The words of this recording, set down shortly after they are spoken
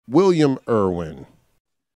William Irwin.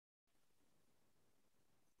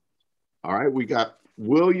 All right, we got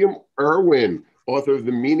William Irwin, author of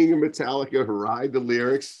The Meaning of Metallica, Ride the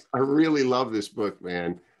Lyrics. I really love this book,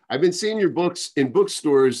 man. I've been seeing your books in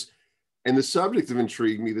bookstores, and the subjects have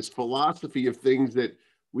intrigued me. This philosophy of things that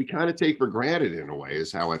we kind of take for granted in a way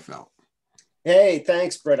is how I felt. Hey,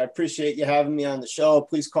 thanks, Brett. I appreciate you having me on the show.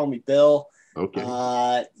 Please call me Bill. Okay.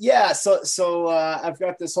 I've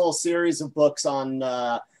got this whole series of books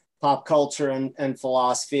on pop culture and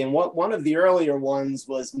philosophy. And one of the earlier ones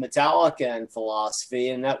was Metallica and philosophy.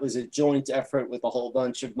 And that was a joint effort with a whole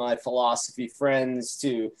bunch of my philosophy friends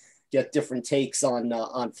to get different takes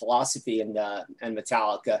on philosophy and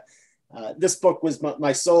Metallica. This book was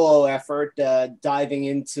my solo effort, diving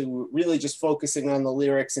into really just focusing on the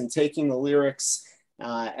lyrics and taking the lyrics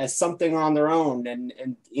as something on their own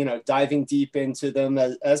and diving deep into them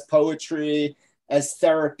as poetry, as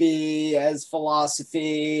therapy, as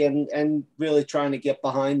philosophy, and really trying to get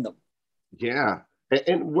behind them. Yeah.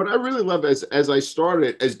 And what I really love as I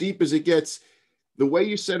started, as deep as it gets, the way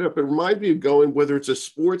you set it up, it reminds me of going, whether it's a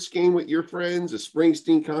sports game with your friends, a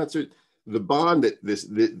Springsteen concert, the bond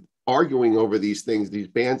that arguing over these things, these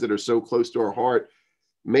bands that are so close to our heart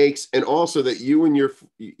makes, and also that you and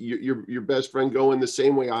your best friend go in the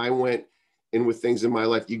same way I went in with things in my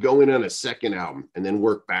life. You go in on a second album and then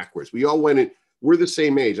work backwards. We all went in, we're the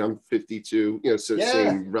same age. I'm 52,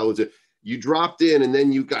 same relative. You dropped in and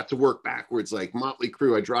then you got to work backwards, like Motley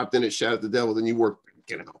Crue. I dropped in at Shout at the Devil, then you work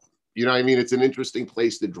back out. You know what I mean? It's an interesting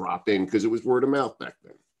place to drop in because it was word of mouth back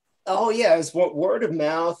then. Oh yeah, it's word of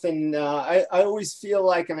mouth, and I always feel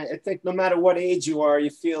like, and I think no matter what age you are,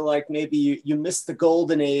 you feel like maybe you missed the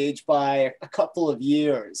golden age by a couple of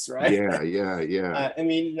years, right? Yeah.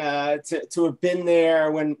 To have been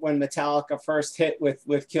there when Metallica first hit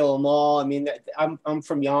with Kill 'Em All. I mean, I'm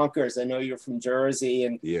from Yonkers. I know you're from Jersey,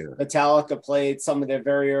 and Metallica played some of their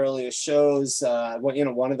very earliest shows.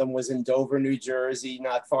 One of them was in Dover, New Jersey,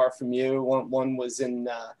 not far from you. One was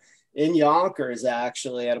in Yonkers,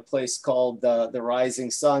 actually, at a place called the Rising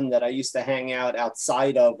Sun that I used to hang out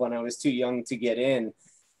outside of when I was too young to get in.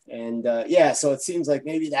 And so it seems like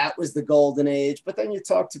maybe that was the golden age. But then you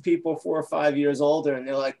talk to people 4 or 5 years older and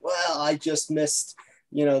they're like, well, I just missed,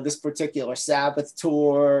 this particular Sabbath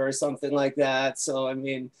tour or something like that. So, I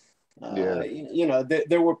mean,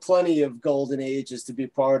 there were plenty of golden ages to be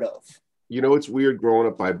part of. It's weird growing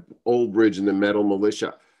up by Old Bridge and the Metal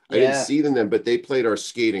Militia. I didn't see them then, but they played our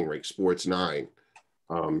skating rink, Sports 9,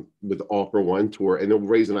 with the All for One tour. And the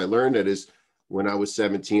reason I learned that is when I was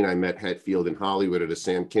 17, I met Hetfield in Hollywood at a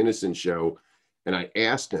Sam Kinison show. And I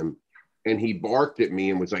asked him, and he barked at me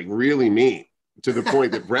and was like really mean, to the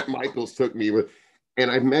point that Bret Michaels took me with.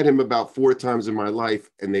 And I've met him about 4 times in my life,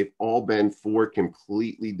 and they've all been 4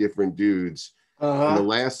 completely different dudes. And the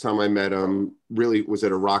last time I met him really was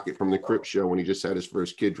at a Rocket from the Crypt show when he just had his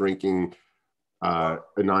first kid drinking a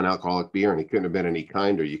non-alcoholic beer, and he couldn't have been any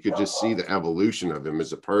kinder. You could just see the evolution of him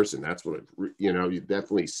as a person. That's what you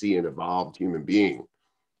definitely see an evolved human being.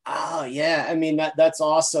 Oh yeah, I mean that's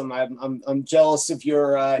awesome. I'm jealous of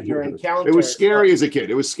your encounter. It was scary as a kid.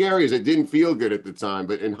 It was scary as it didn't feel good at the time,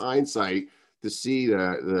 but in hindsight, to see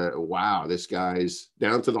the wow, this guy's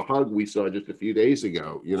down to the hug we saw just a few days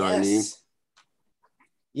ago. You know what I mean?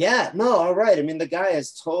 Yeah. No. All right. I mean, the guy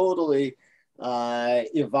has totally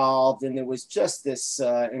evolved, and there was just this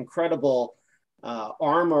incredible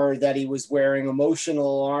armor that he was wearing,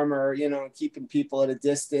 emotional armor, keeping people at a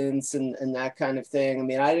distance and that kind of thing. I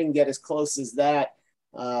mean, I didn't get as close as that,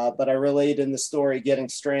 but I relate in the story getting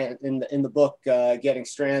stranded in the book, getting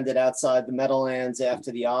stranded outside the Meadowlands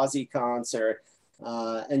after the Ozzy concert,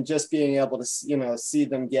 and just being able to see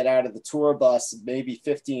them get out of the tour bus maybe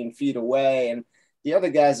 15 feet away, and the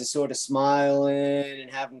other guys are sort of smiling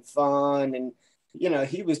and having fun. And,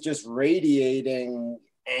 he was just radiating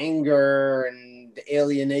anger and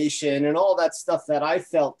alienation and all that stuff that I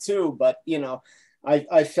felt too. But,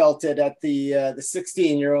 I felt it at the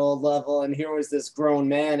 16-year-old level. And here was this grown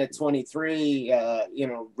man at 23,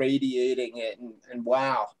 radiating it. And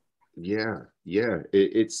wow. Yeah.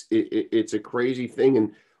 It's a crazy thing.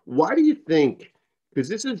 And why do you think, because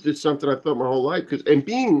this is just something I felt my whole life, and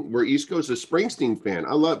being where East Coast, a Springsteen fan,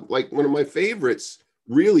 I love, like, one of my favorites,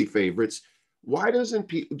 really favorites. Why don't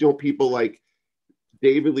people like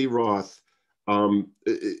David Lee Roth,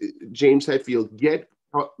 James Hetfield get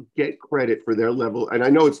credit for their level? And I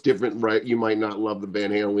know it's different, right? You might not love the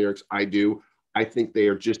Van Halen lyrics. I do. I think they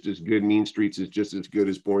are just as good. Mean Streets is just as good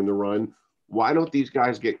as Born to Run. Why don't these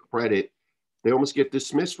guys get credit? They almost get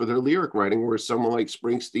dismissed for their lyric writing, where someone like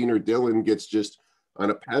Springsteen or Dylan gets just on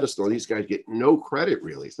a pedestal. These guys get no credit,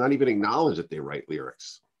 really. It's not even acknowledged that they write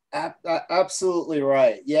lyrics. Absolutely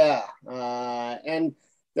right. Yeah. And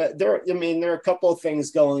I mean, there are a couple of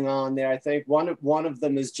things going on there. I think one of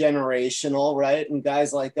them is generational, right? And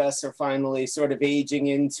guys like us are finally sort of aging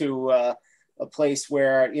into a place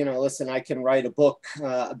where, you know, listen, I can write a book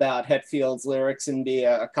about Hetfield's lyrics and be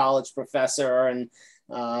a college professor. And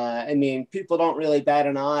I mean, people don't really bat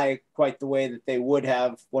an eye quite the way that they would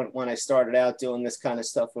have when I started out doing this kind of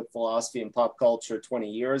stuff with philosophy and pop culture 20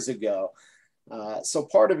 years ago. So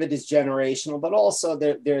part of it is generational, but also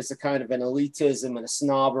there's a kind of an elitism and a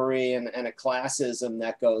snobbery and a classism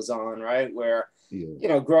that goes on, right? Where, you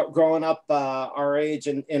know, growing up our age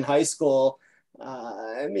in high school,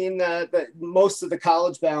 I mean, most of the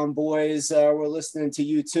college-bound boys were listening to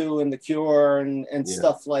U2 and The Cure and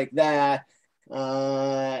stuff like that.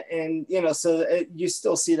 And you know, so you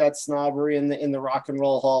still see that snobbery in the Rock and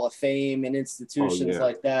Roll Hall of Fame and institutions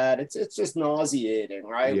like that. It's just nauseating,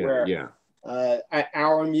 right?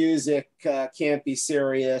 Our music can't be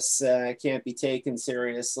serious, can't be taken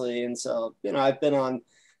seriously. And so, you know, I've been on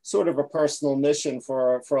sort of a personal mission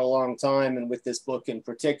for a long time, and with this book in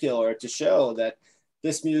particular, to show that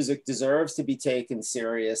this music deserves to be taken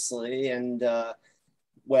seriously. And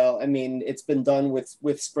well, I mean, it's been done with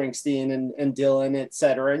Springsteen and Dylan, et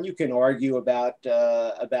cetera. And you can argue about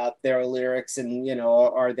their lyrics and, you know,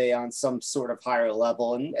 are they on some sort of higher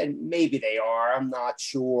level? And maybe they are. I'm not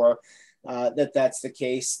sure that's the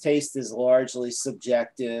case. Taste is largely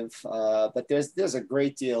subjective, but there's a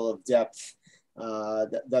great deal of depth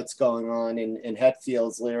that's going on in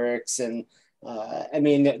Hetfield's lyrics. And I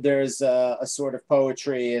mean, there's a sort of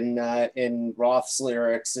poetry in Roth's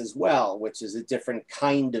lyrics as well, which is a different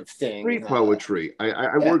kind of thing. Street poetry.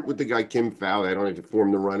 I worked with the guy Kim Fowler. I don't have to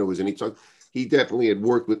form the Runaways, and he definitely had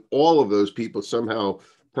worked with all of those people, somehow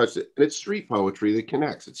touched it. And it's street poetry that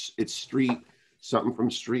connects. It's street, something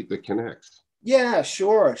from street that connects. Yeah,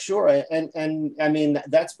 sure. And I mean,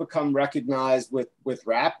 that's become recognized with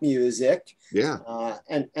rap music. Yeah.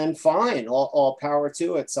 And fine, all power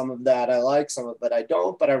to it. Some of that I like, some of it I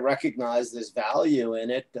don't, but I recognize there's value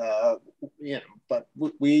in it. You know, but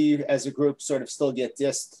we as a group sort of still get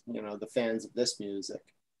dissed, you know, the fans of this music.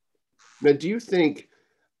 Now, do you think,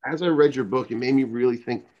 as I read your book, it made me really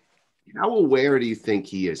think, how aware do you think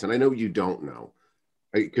he is? And I know you don't know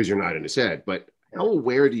because you're not in his head, but how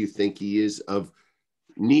aware do you think he is of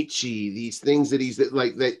Nietzsche, these things that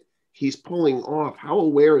he's pulling off? How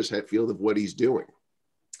aware is Hetfield of what he's doing?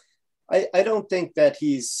 I don't think that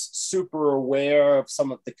he's super aware of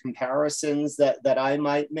some of the comparisons that I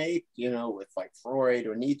might make, you know, with like Freud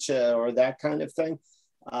or Nietzsche or that kind of thing.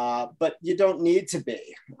 But you don't need to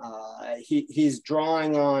be. He's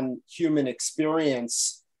drawing on human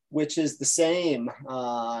experience, which is the same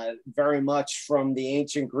very much from the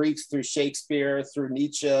ancient Greeks through Shakespeare, through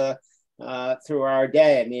Nietzsche, through our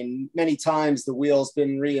day. I mean, many times the wheel's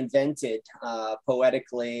been reinvented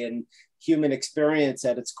poetically, and human experience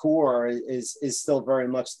at its core is still very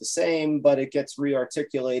much the same, but it gets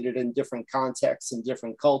rearticulated in different contexts and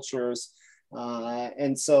different cultures.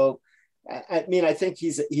 And so, I mean, I think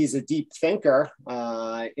he's a deep thinker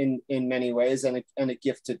in many ways, and a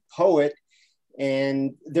gifted poet.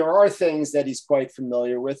 And there are things that he's quite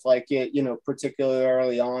familiar with, like, you know, particularly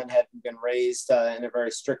early on, having been raised in a very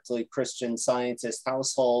strictly Christian Scientist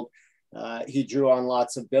household, he drew on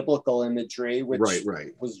lots of biblical imagery, which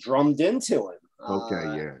was drummed into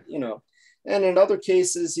him. You know, and in other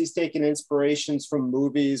cases, he's taken inspirations from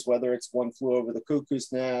movies, whether it's One Flew Over the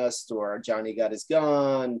Cuckoo's Nest or Johnny Got His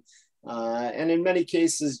Gun. And in many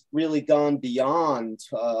cases, really gone beyond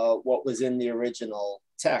what was in the original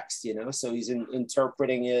text, you know, so he's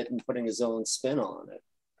interpreting it and putting his own spin on it.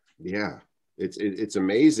 Yeah, it's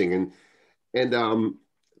amazing. And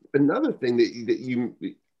another thing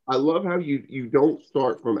that I love how you don't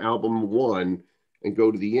start from album one and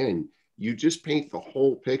go to the end. You just paint the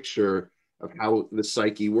whole picture of how the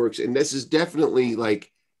psyche works. And this is definitely,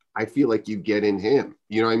 like, I feel like you get in him,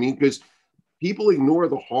 you know what I mean? Because people ignore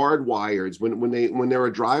the hardwires when they're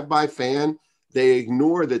a drive-by fan. They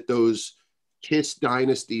ignore that those Kiss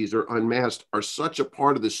dynasties or Unmasked are such a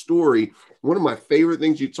part of the story. One of my favorite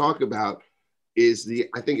things you talk about is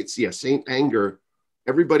I think it's Saint Anger.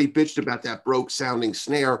 Everybody bitched about that broke sounding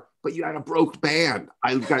snare, but you had a broke band.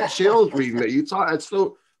 I got chills reading that. You thought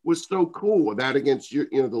that was so cool. That against the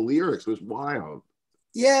lyrics was wild.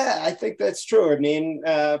 Yeah, I think that's true. I mean,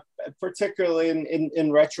 particularly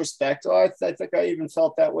in retrospect, I think I even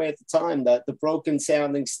felt that way at the time, that the broken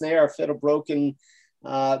sounding snare fit a broken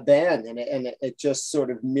band, and it just sort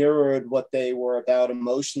of mirrored what they were about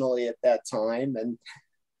emotionally at that time. And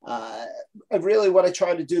really what I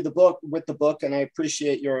try to do with the book, and I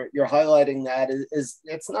appreciate your highlighting that, is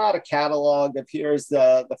it's not a catalog of here's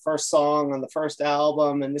the first song on the first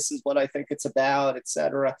album and this is what I think it's about,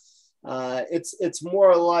 etc. It's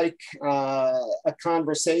more like a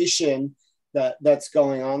conversation that's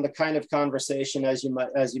going on, the kind of conversation, as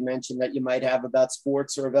you mentioned, that you might have about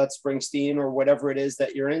sports or about Springsteen or whatever it is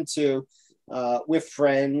that you're into, with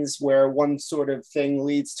friends, where one sort of thing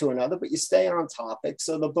leads to another, but you stay on topic.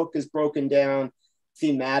 So the book is broken down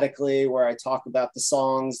thematically, where I talk about the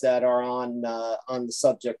songs that are on the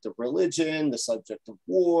subject of religion, the subject of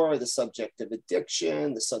war, the subject of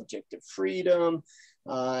addiction, the subject of freedom,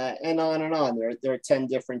 and on and on. There are 10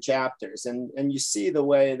 different chapters, and you see the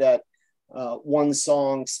way that one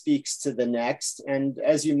song speaks to the next. And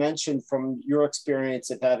as you mentioned, from your experience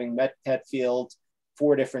of having met Hetfield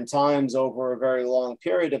 4 different times over a very long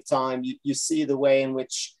period of time, you see the way in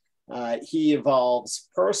which he evolves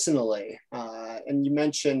personally. And you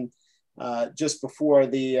mentioned just before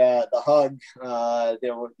the hug,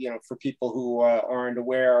 there were, for people who aren't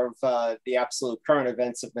aware of the absolute current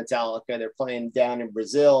events of Metallica, they're playing down in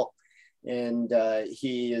Brazil, and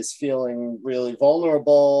he is feeling really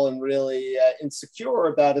vulnerable and really insecure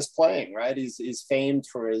about his playing, right? He's famed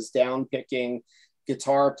for his down picking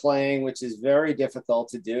guitar playing, which is very difficult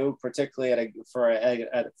to do, particularly for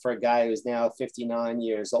a guy who's now 59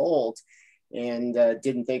 years old, and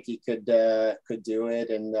didn't think he could do it.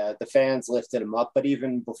 And the fans lifted him up, but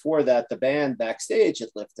even before that, the band backstage had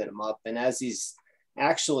lifted him up. And as he's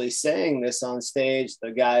actually saying this on stage,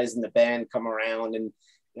 the guys in the band come around and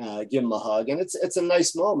give him a hug, and it's a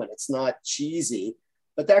nice moment. It's not cheesy,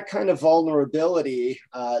 but that kind of vulnerability,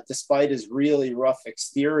 despite his really rough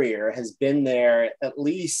exterior, has been there at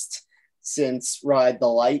least since Ride the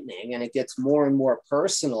Lightning, and it gets more and more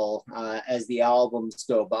personal as the albums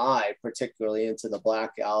go by, particularly into the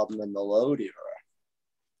Black Album and the Load era.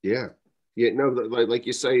 Yeah, no, like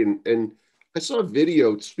you say, and I saw a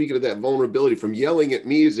video, speaking of that vulnerability, from yelling at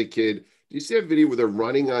me as a kid. Do you see a video where they're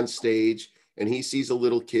running on stage and he sees a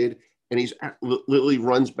little kid and he's literally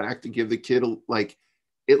runs back to give the kid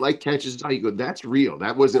it catches his eye. You go, that's real.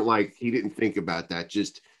 That wasn't like he didn't think about that.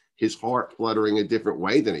 Just his heart fluttering a different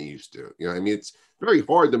way than it used to. I mean, it's very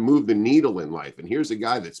hard to move the needle in life. And here's a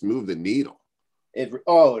guy that's moved the needle. It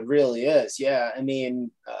really is. Yeah. I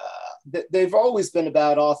mean, they've always been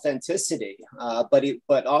about authenticity,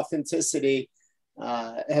 but authenticity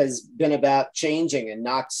has been about changing and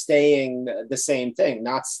not staying the same thing,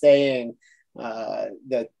 not staying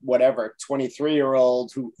the whatever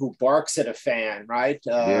 23-year-old who barks at a fan, right?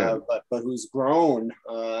 But who's grown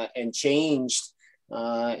and changed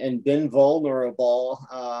and been vulnerable,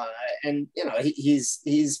 and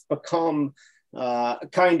he's become a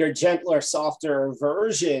kinder, gentler, softer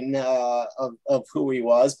version of who he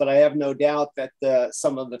was. But I have no doubt that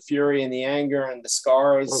some of the fury and the anger and the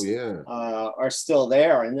scars are still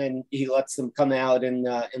there, and then he lets them come out in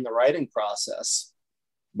the writing process.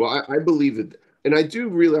 Well, I believe it. And I do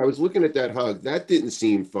really, I was looking at that hug. That didn't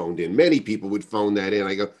seem phoned in. Many people would phone that in.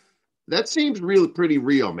 I go, that seems really pretty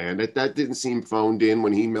real, man. That didn't seem phoned in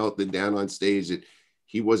when he melted down on stage, that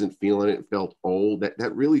he wasn't feeling it, felt old.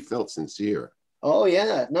 That really felt sincere. Oh,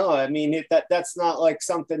 yeah. No, I mean, that's not like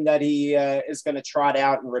something that he is going to trot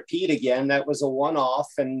out and repeat again. That was a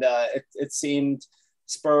one-off, and it seemed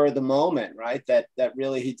spur of the moment, right? That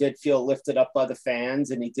really he did feel lifted up by the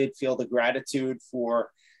fans, and he did feel the gratitude for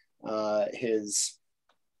his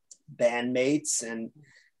bandmates, and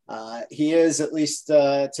he is, at least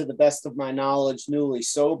to the best of my knowledge, newly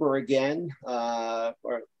sober again,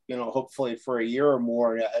 or hopefully for a year or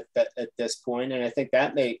more at this point. And I think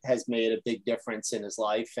that has made a big difference in his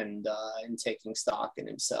life and in taking stock in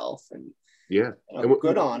himself. And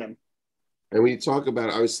good on him. And when you talk about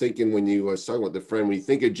it, I was thinking, when you was talking about the friend, when you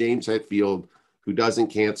think of James Hetfield, who doesn't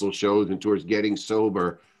cancel shows and tours, getting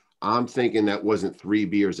sober, I'm thinking that wasn't 3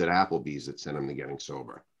 beers at Applebee's that sent him to getting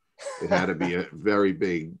sober. It had to be a very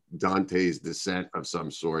big Dante's descent of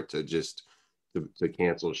some sort to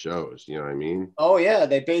cancel shows. You know what I mean? Oh, yeah.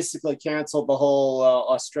 They basically canceled the whole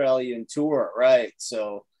Australian tour, right?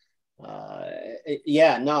 So, I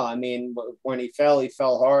mean, when he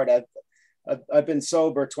fell hard. I've been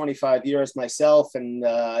sober 25 years myself, and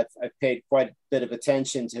I've paid quite a bit of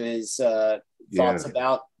attention to his thoughts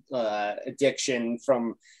about addiction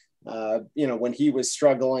from, when he was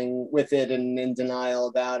struggling with it and in denial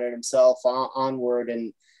about it himself onward.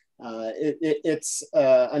 And it's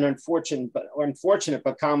an unfortunate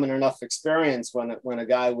but common enough experience when a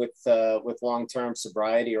guy with long-term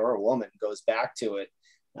sobriety, or a woman, goes back to it.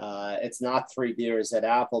 it's not 3 beers at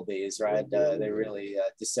Applebee's, right? They really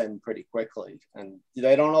descend pretty quickly, and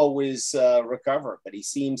they don't always recover, but he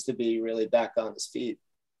seems to be really back on his feet.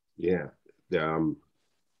 Yeah.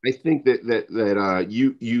 I think that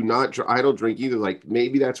you not I don't drink either. Like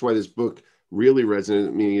maybe that's why this book really resonated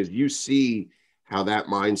with me, is you see how that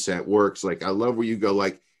mindset works. Like I love where you go,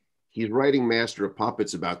 like he's writing Master of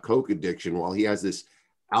Puppets about coke addiction while he has this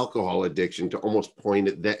alcohol addiction, to almost point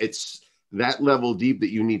at that it's that level deep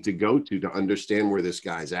that you need to go to understand where this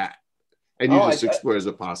guy's at. And you just explore as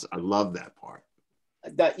a possible. I love that part.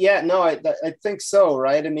 I think so,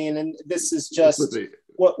 right? I mean, and this is just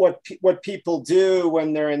what people do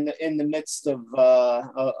when they're in the midst of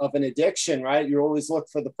an addiction, right? You always look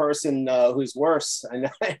for the person who's worse.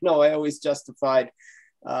 I know I always justified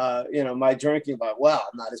my drinking by, well,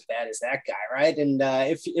 I'm not as bad as that guy, right? And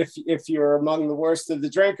if you're among the worst of the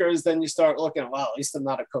drinkers, then you start looking, well, at least I'm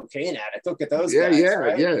not a cocaine addict. Look at those guys,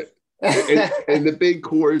 right? and the big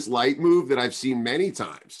Coors Light move that I've seen many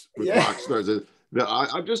times with rock stars.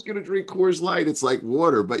 I'm just going to drink Coors Light. It's like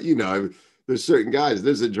water, but there's certain guys,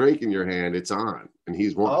 there's a drink in your hand, it's on, and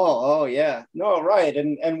he's one. Oh yeah. No, right.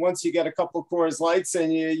 And once you get a couple Coors Lights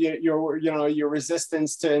and your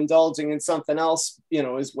resistance to indulging in something else,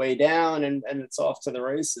 is way down, and it's off to the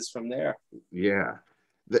races from there. Yeah.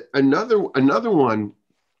 Another one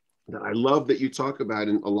that I love that you talk about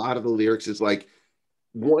in a lot of the lyrics is like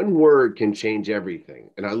one word can change everything.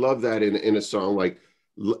 And I love that in a song, like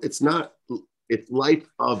it's life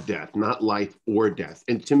of death, not life or death.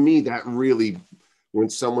 And to me, that really, when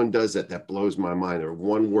someone does that, that blows my mind. Or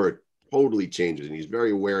one word totally changes, and he's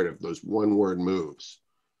very aware of those one word moves.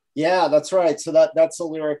 Yeah, that's right. So that's a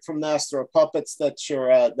lyric from Master of Puppets that you're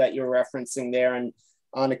referencing there. And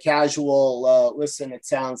on a casual listen, it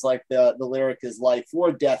sounds like the lyric is life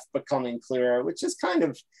or death becoming clearer, which is kind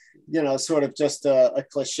of, sort of just a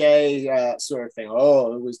cliche sort of thing.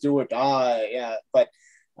 Oh, it was do or die. Yeah, but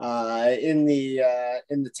in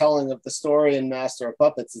the telling of the story in Master of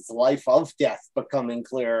Puppets, it's life of death becoming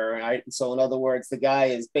clearer, right? And so in other words, the guy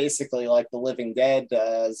is basically like the living dead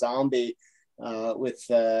zombie with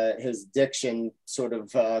his addiction sort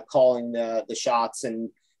of calling the shots and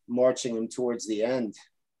marching him towards the end.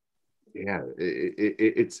 Yeah,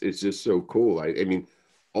 it's just so cool. I mean,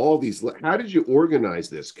 all these, how did you organize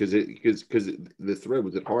this? Because the thread,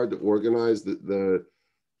 was it hard to organize the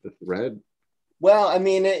thread? Well, I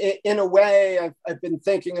mean, in a way, I've been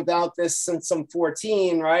thinking about this since I'm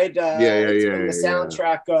 14, right? It's been the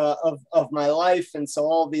soundtrack of my life. And so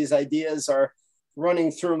all these ideas are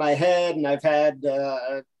running through my head. And I've had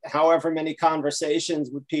however many conversations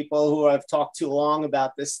with people who I've talked too long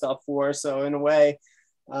about this stuff for. So in a way,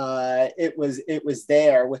 it was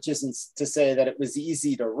there, which isn't to say that it was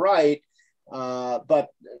easy to write. But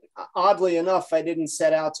oddly enough, I didn't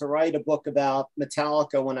set out to write a book about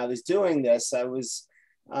Metallica when I was doing this. I was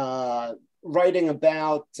writing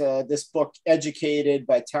about this book, Educated,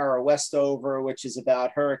 by Tara Westover, which is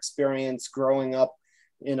about her experience growing up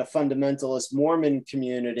in a fundamentalist Mormon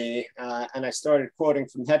community. And I started quoting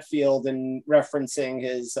from Hetfield and referencing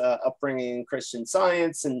his upbringing in Christian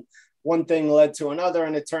Science, and one thing led to another,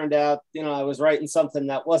 and it turned out, I was writing something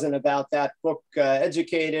that wasn't about that book,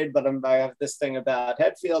 Educated, but I have this thing about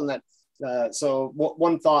Hetfield, and that so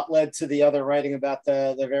one thought led to the other, writing about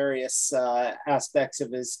the various aspects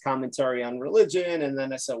of his commentary on religion, and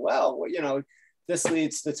then I said, well, this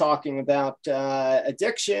leads to talking about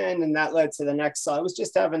addiction, and that led to the next. So I was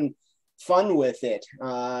just having fun with it,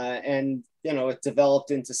 and it developed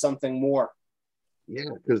into something more. Yeah,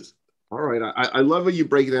 because. All right. I love how you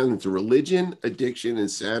break it down into religion, addiction,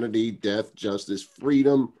 insanity, death, justice,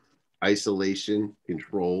 freedom, isolation,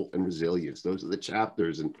 control, and resilience. Those are the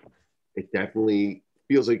chapters. And it definitely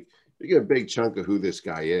feels like you get a big chunk of who this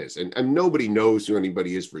guy is. And nobody knows who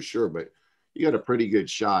anybody is for sure, but you got a pretty good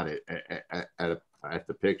shot at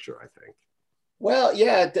the picture, I think. Well,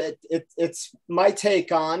 yeah, it's my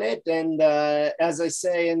take on it. And as I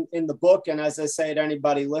say in the book, and as I say to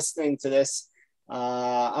anybody listening to this,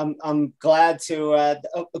 I'm glad to.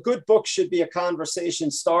 A good book should be a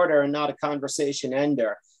conversation starter and not a conversation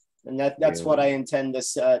ender, and that's what I intend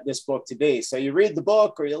this book to be. So you read the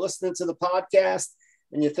book, or you're listening to the podcast,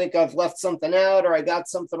 and you think I've left something out or I got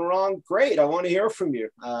something wrong. Great, I want to hear from you.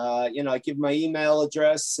 I give my email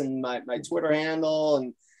address and my Twitter handle,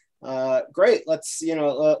 and great. Let's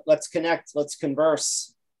connect. Let's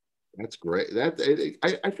converse. That's great.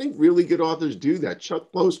 I think really good authors do that. Chuck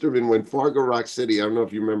Klosterman, when Fargo Rock City, I don't know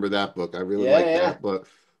if you remember that book. I really like that book,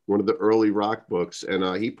 one of the early rock books,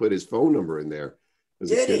 and he put his phone number in there. As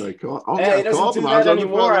a kid, I called. Oh, yeah, he doesn't do that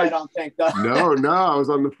anymore. I don't think. No, I was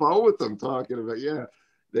on the phone with him talking about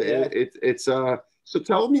It's so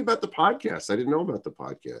tell me about the podcast. I didn't know about the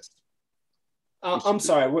podcast. I'm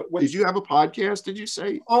sorry. Did you have a podcast? Did you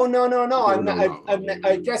say? Oh no. No.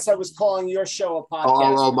 I guess I was calling your show a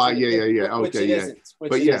podcast. Oh my, yeah. Which Okay, it yeah. isn't.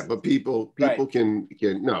 But people right. can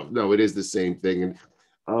no. It is the same thing.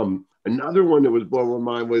 And another one that was blowing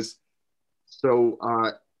my mind was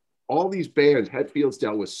all these bands. Hetfield's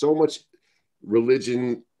dealt with so much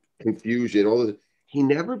religion confusion. He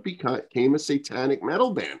never became a satanic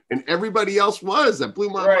metal band, and everybody else was. That blew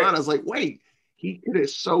my mind. I was like, wait. He could have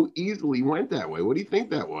so easily went that way. What do you think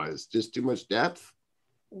that was? Just too much depth?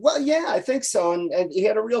 Well, yeah, I think so. And he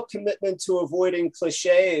had a real commitment to avoiding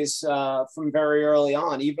cliches from very early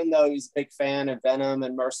on, even though he's a big fan of Venom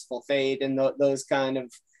and Merciful Fate and those kind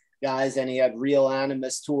of guys. And he had real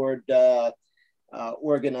animus toward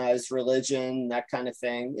organized religion, that kind of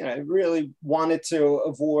thing. You know, he really wanted to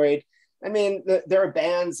avoid. I mean, there are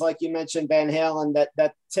bands, like you mentioned, Van Halen,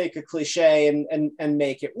 that take a cliche and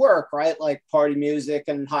make it work, right? Like Party Music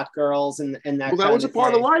and Hot Girls and that. Well, that was a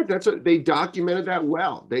part of life. That's what they documented that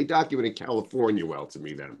well. They documented California well to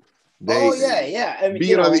me then. Yeah. I mean,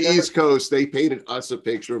 being on the East Coast, they painted us a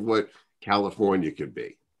picture of what California could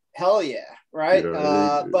be. Hell yeah, right?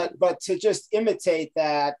 But to just imitate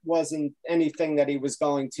that wasn't anything that he was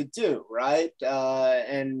going to do, right?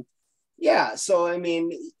 And yeah, so I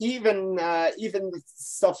mean, even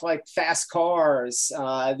stuff like Fast Cars,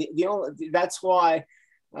 that's why,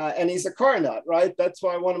 and he's a car nut, right? That's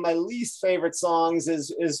why one of my least favorite songs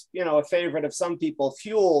is a favorite of some people,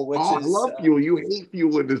 Fuel, which is. I love Fuel. You hate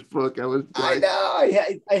Fuel in this book. I know,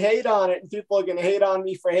 I hate on it, and people are gonna hate on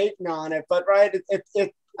me for hating on it, but right,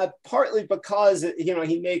 it partly because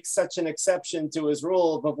he makes such an exception to his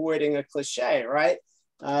rule of avoiding a cliche, right?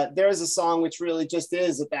 There's a song which really just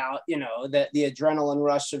is about, the adrenaline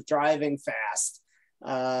rush of driving fast.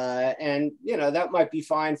 And, that might be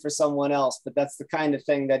fine for someone else, but that's the kind of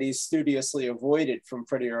thing that he's studiously avoided from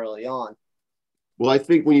pretty early on. Well, I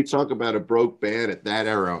think when you talk about a broke band at that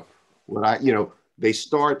era, they're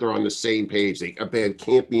on the same page. A band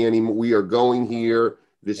can't be anymore. We are going here.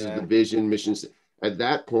 This is the vision, missions. At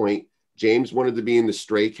that point, James wanted to be in the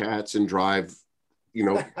Stray Cats and drive,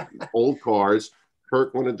 old cars.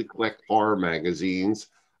 Kirk wanted to collect horror magazines.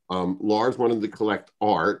 Lars wanted to collect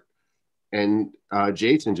art, and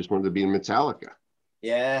Jason just wanted to be in Metallica.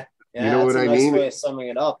 Yeah, you know what I mean. Way of summing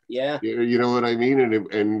it up. Yeah, you know what I mean.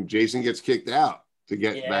 And Jason gets kicked out to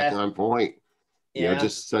get back on point.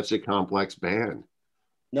 Just such a complex band.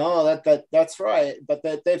 No, that's right. But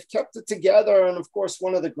they've kept it together, and of course,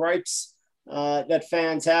 one of the gripes that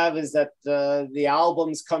fans have is that the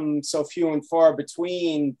albums come so few and far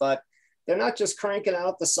between, but they're not just cranking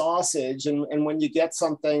out the sausage. And when you get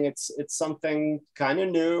something, it's something kind of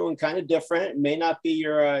new and kind of different. It may not be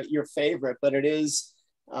your favorite, but it is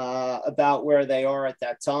about where they are at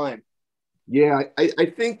that time. Yeah, I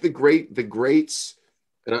think the greats,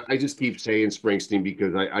 and I just keep saying Springsteen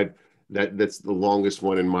because that's the longest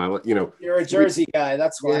one in my life. You're a Jersey guy,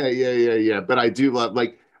 that's why. Yeah. But I do love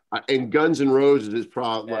and Guns N' Roses is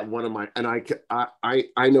probably one of my, and I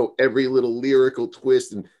know every little lyrical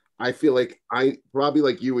twist, and I feel like I probably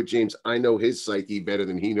like you with James, I know his psyche better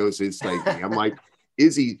than he knows his psyche. I'm like,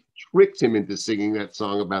 Izzy tricked him into singing that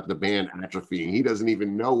song about the band atrophying. He doesn't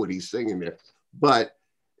even know what he's singing there. But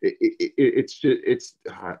I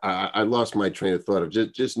lost my train of thought of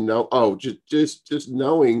just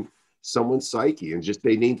knowing someone's psyche, and just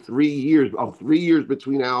they need 3 years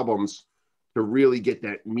between albums to really get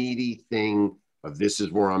that meaty thing of this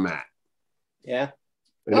is where I'm at. Yeah.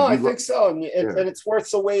 No, I think so. And it's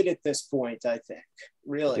worth the wait at this point, I think,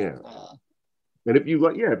 really. Yeah. And if you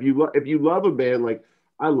love a band, like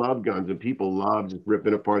I love Guns, and people love just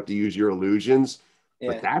ripping apart the Use Your Illusions,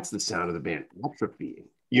 but that's the sound of the band atrophying.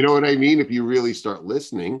 You know what I mean? If you really start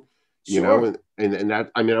listening, and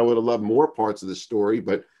that, I mean, I would have loved more parts of the story,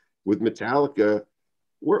 but with Metallica,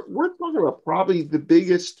 we're talking about probably the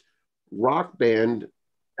biggest rock band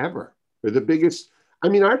ever. They're the biggest. I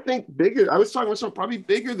mean, I think bigger. I was talking about something probably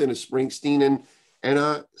bigger than a Springsteen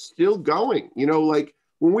and still going. Like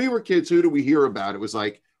when we were kids, who do we hear about? It was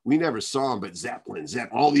like we never saw them, but Zeppelin,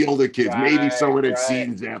 all the older kids. Maybe someone had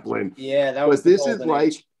seen Zeppelin. Yeah, that was. But this is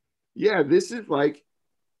like,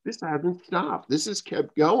 this hasn't stopped. This has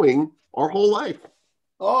kept going our whole life.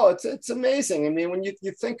 Oh, it's amazing. I mean, when you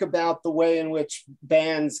think about the way in which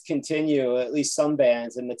bands continue, at least some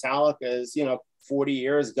bands, and Metallica is 40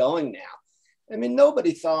 years going now. I mean,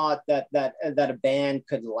 nobody thought that a band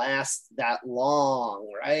could last that long,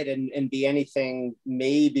 right? And be anything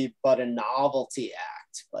maybe but a novelty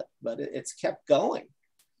act, but it's kept going.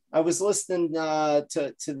 I was listening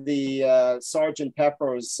to the Sergeant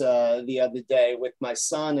Pepper's the other day with my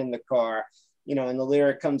son in the car, you know, and the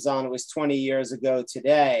lyric comes on, it was 20 years ago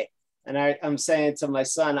today. And I'm saying to my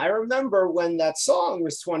son, I remember when that song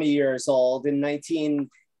was 20 years old in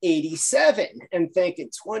 1987, and thinking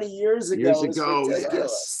 20 years ago is ridiculous,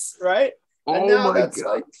 yes. Right? Oh, and now that's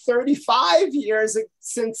God. like 35 years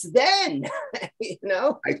since then, you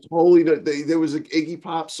know? I totally know. There was an Iggy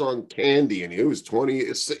Pop song, Candy, and it was 20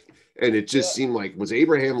 years, and it just seemed like, was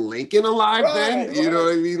Abraham Lincoln alive then? You know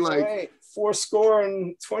what I mean? Like,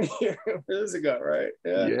 20 years ago, right?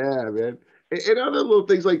 Yeah, man. And other little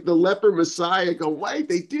things like the Leper Messiah go, wait,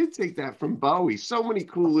 they did take that from Bowie. So many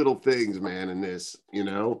cool little things, man, in this, you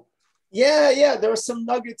know? Yeah. There are some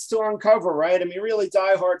nuggets to uncover, right? I mean, really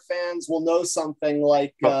diehard fans will know something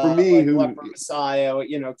like, but for me, like Leper Messiah,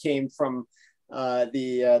 you know, came from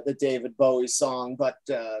the David Bowie song. But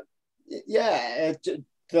the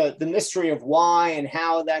mystery of why and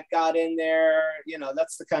how that got in there, you know,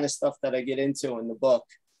 that's the kind of stuff that I get into in the book.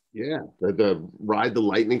 Yeah, the Ride the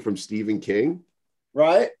Lightning from Stephen King.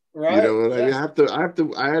 Right. You know, I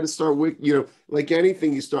had to start with, you know, like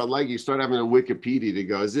anything you start having a Wikipedia to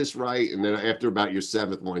go, is this right? And then after about your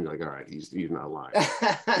seventh one, you're like, all right, he's not lying.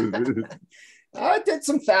 I did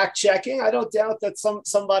some fact checking. I don't doubt that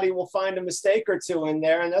somebody will find a mistake or two in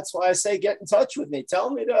there, and that's why I say get in touch with me. Tell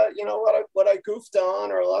me what I goofed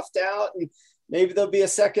on or left out, and maybe there'll be a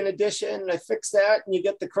second edition and I fix that, and you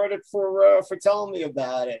get the credit for telling me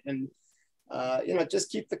about it. And you know,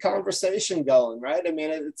 just keep the conversation going, right? I mean,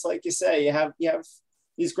 it's like you say, you have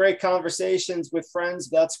these great conversations with friends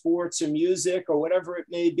about sports or music or whatever it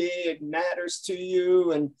may be. It matters to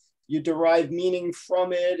you, and you derive meaning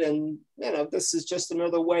from it. And, you know, this is just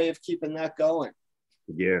another way of keeping that going.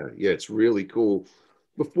 Yeah, it's really cool.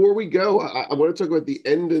 Before we go, I want to talk about the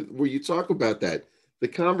end of where you talk about that. The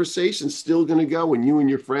conversation's still going to go, and you and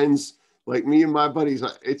your friends, like me and my buddies,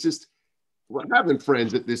 it's just, well, having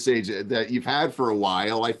friends at this age that you've had for a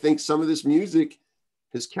while, I think some of this music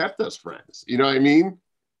has kept us friends. You know what I mean?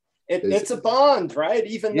 It's a bond, right?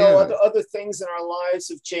 Even though other things in our lives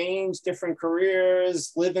have changed, different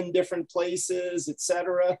careers, live in different places,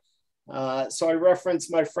 etc. So I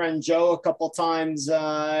referenced my friend Joe a couple times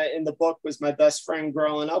in the book, was my best friend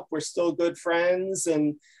growing up. We're still good friends,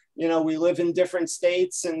 and you know, we live in different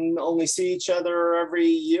states and only see each other every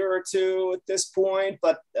year or two at this point.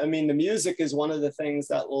 But I mean, the music is one of the things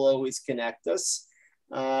that will always connect us.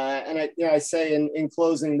 And I say in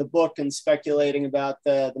closing the book and speculating about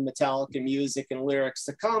the Metallica music and lyrics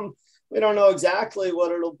to come, we don't know exactly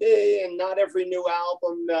what it'll be. And not every new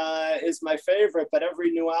album is my favorite, but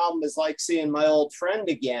every new album is like seeing my old friend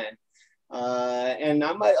again. And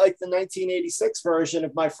I might like the 1986 version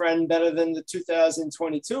of my friend better than the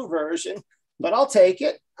 2022 version, but I'll take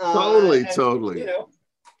it. Totally. You know,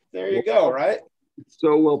 there you go, right?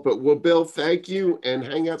 So well, Bill, thank you. And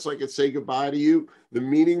hang out so I can say goodbye to you. The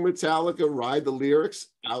Meaning Metallica, Ride the Lyrics,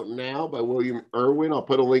 out now by William Irwin. I'll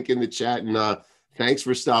put a link in the chat, and thanks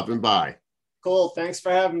for stopping by. Cool. Thanks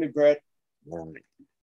for having me, Brett. All right.